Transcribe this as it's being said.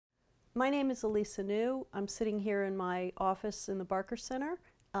My name is Elisa. I'm sitting here in my office in the Barker Center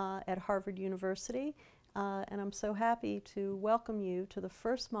at Harvard University, and I'm so happy to welcome you to the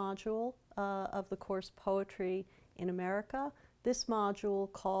first module of the course Poetry in America, this module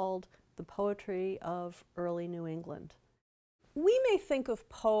called The Poetry of Early New England. We may think of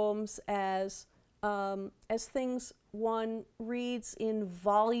poems as things one reads in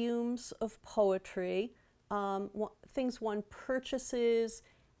volumes of poetry, things one purchases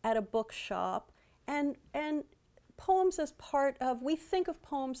at a bookshop, and poems as part of, we think of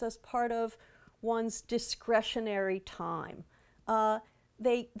poems as part of one's discretionary time.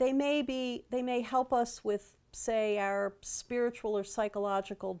 They may help us with, say, our spiritual or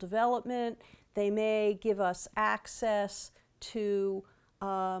psychological development. They may give us access to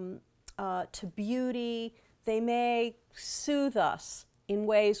beauty. They may soothe us in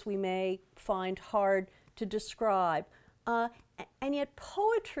ways we may find hard to describe. And yet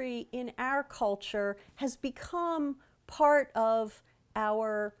poetry in our culture has become part of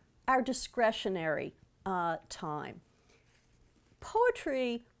our discretionary time.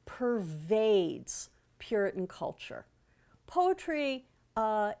 Poetry pervades Puritan culture. Poetry,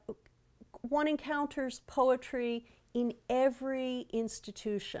 one encounters poetry in every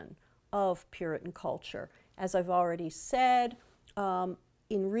institution of Puritan culture. As I've already said, in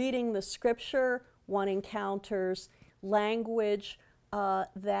reading the scripture, one encounters language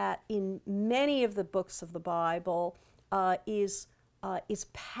that in many of the books of the Bible is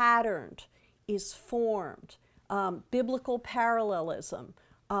patterned, is formed. Biblical parallelism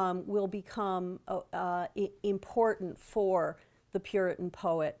will become important for the Puritan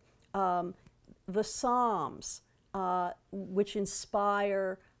poet. The Psalms, which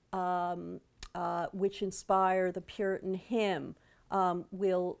inspire the Puritan hymn,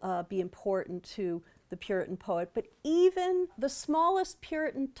 will be important to the Puritan poet. But even the smallest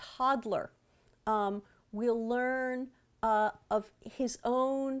Puritan toddler will learn of his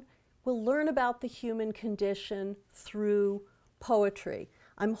own, will learn about the human condition through poetry.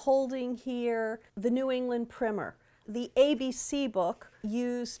 I'm holding here the New England Primer, the ABC book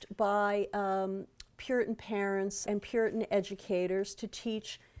used by Puritan parents and Puritan educators to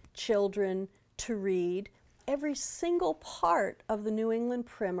teach children to read. Every single part of the New England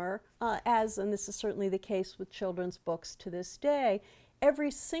Primer, and this is certainly the case with children's books to this day,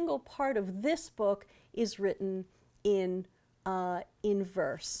 every single part of this book is written in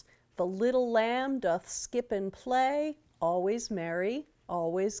verse. The little lamb doth skip and play, always merry,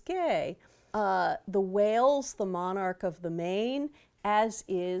 always gay. The whale's the monarch of the main, as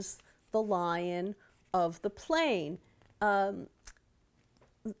is the lion of the plain.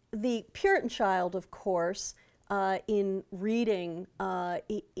 The Puritan child, of course, in reading,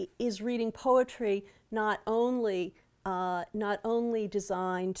 is reading poetry not only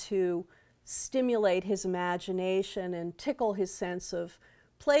designed to stimulate his imagination and tickle his sense of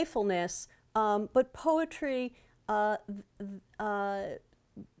playfulness, but poetry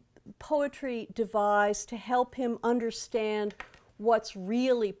devised to help him understand what's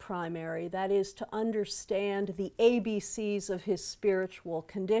really primary, that is, to understand the ABCs of his spiritual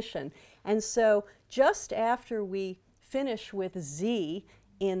condition. And so just after we finish with Z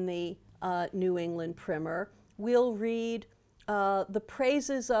in the New England Primer, we'll read, the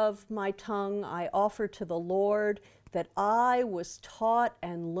praises of my tongue I offer to the Lord, that I was taught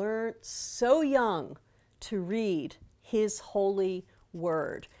and learnt so young to read his holy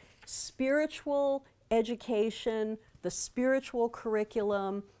word. Spiritual education, the spiritual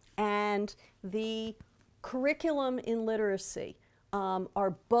curriculum, and the curriculum in literacy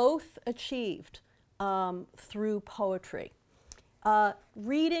are both achieved through poetry.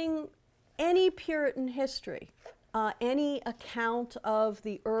 Reading any Puritan history, any account of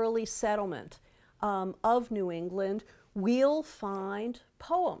the early settlement of New England, we'll find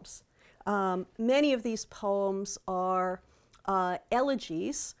poems. Many of these poems are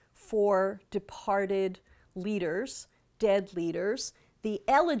elegies for departed leaders, dead leaders. The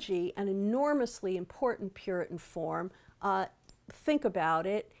elegy, an enormously important Puritan form, think about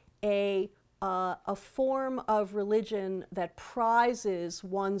it, a form of religion that prizes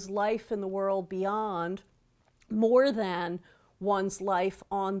one's life in the world beyond more than one's life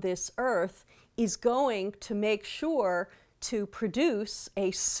on this earth, is going to make sure to produce a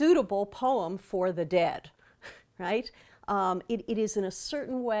suitable poem for the dead, right? It is in a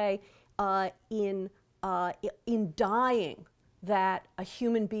certain way in dying that a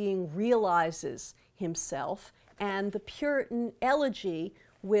human being realizes himself, and the Puritan elegy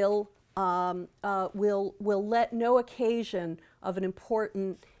will let no occasion of an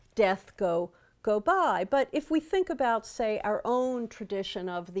important death go go by. But if we think about, say, our own tradition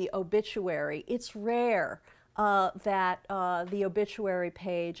of the obituary, it's rare that the obituary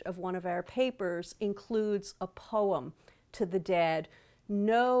page of one of our papers includes a poem to the dead.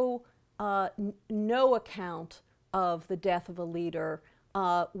 No account of the death of a leader,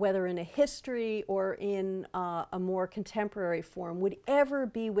 whether in a history or in a more contemporary form, would ever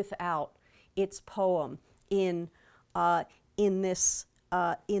be without its poem in this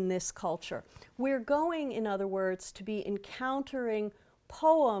culture. We're going, in other words, to be encountering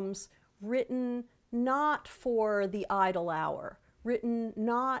poems written not for the idle hour,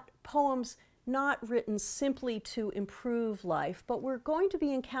 poems not written simply to improve life, but we're going to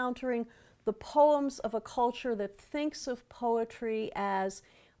be encountering the poems of a culture that thinks of poetry as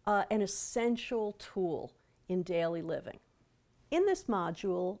an essential tool in daily living. In this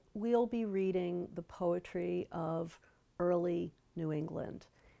module, we'll be reading the poetry of early New England.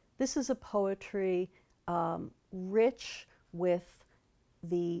 This is a poetry rich with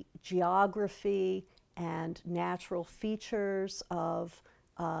the geography and natural features of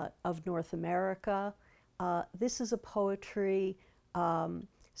North America. This is a poetry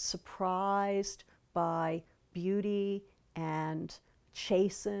surprised by beauty and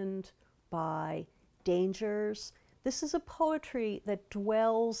chastened by dangers. This is a poetry that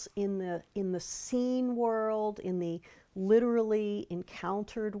dwells in the seen world, in the literally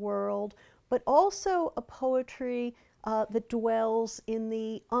encountered world, but also a poetry that dwells in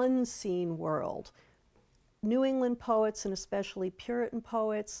the unseen world. New England poets, and especially Puritan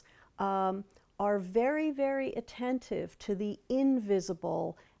poets, are very, very attentive to the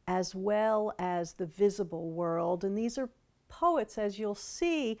invisible as well as the visible world. And these are poets, as you'll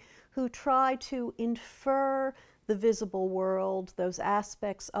see, who try to infer the visible world, those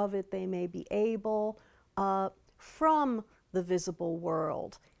aspects of it they may be able, from the visible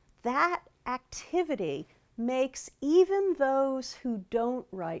world. That activity makes even those who don't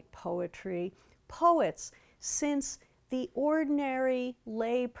write poetry poets, since the ordinary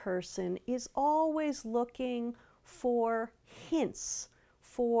layperson is always looking for hints,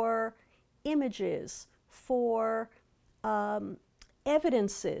 for images, for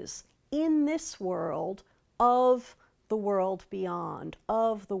evidences in this world of the world beyond,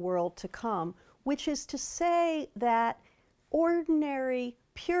 of the world to come, which is to say that ordinary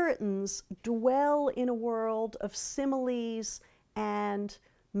Puritans dwell in a world of similes and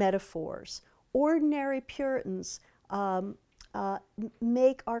metaphors. Ordinary Puritans are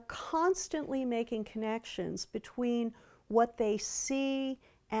constantly making connections between what they see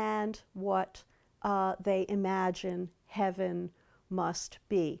and what they imagine heaven must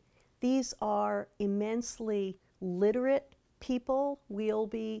be. These are immensely literate people we'll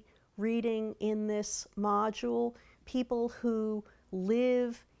be reading in this module, people who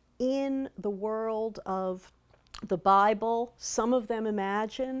live in the world of the Bible. Some of them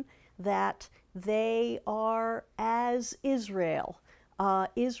imagine that they are as Israel,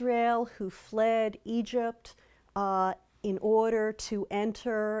 Israel who fled Egypt in order to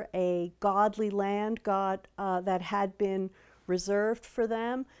enter a godly land that had been reserved for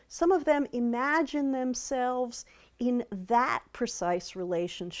them. Some of them imagine themselves in that precise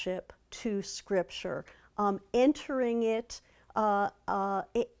relationship to Scripture, entering it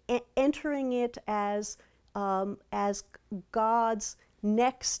as God's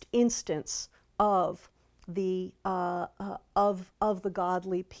next instance of the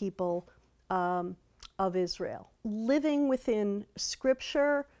godly people of Israel, living within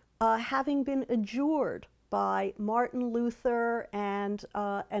Scripture, having been adjured by Martin Luther and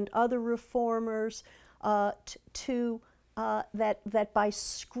other reformers that by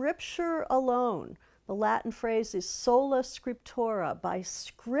Scripture alone, the Latin phrase is sola scriptura, by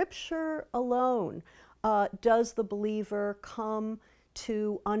Scripture alone does the believer come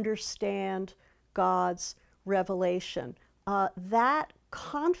to understand God's revelation. That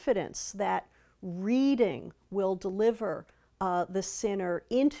confidence that reading will deliver the sinner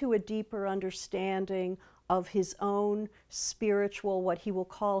into a deeper understanding of his own spiritual, what he will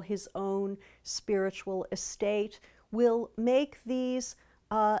call his own spiritual estate, will make these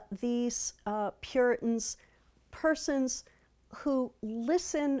Puritans persons who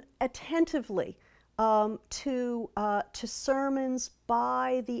listen attentively to sermons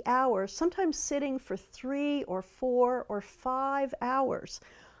by the hour, sometimes sitting for 3 or 4 or 5 hours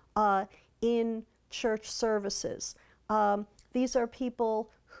in church services. These are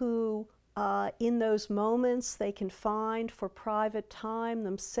people who, in those moments they can find for private time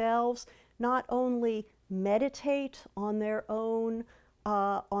themselves, not only meditate on their own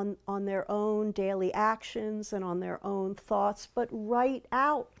daily actions and on their own thoughts, but write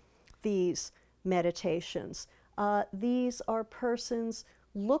out these meditations. These are persons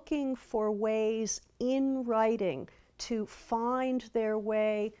looking for ways in writing to find their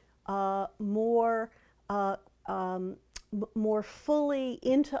way more fully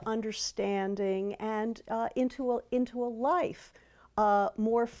into understanding and into a life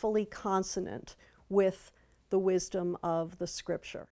more fully consonant with the wisdom of the Scripture.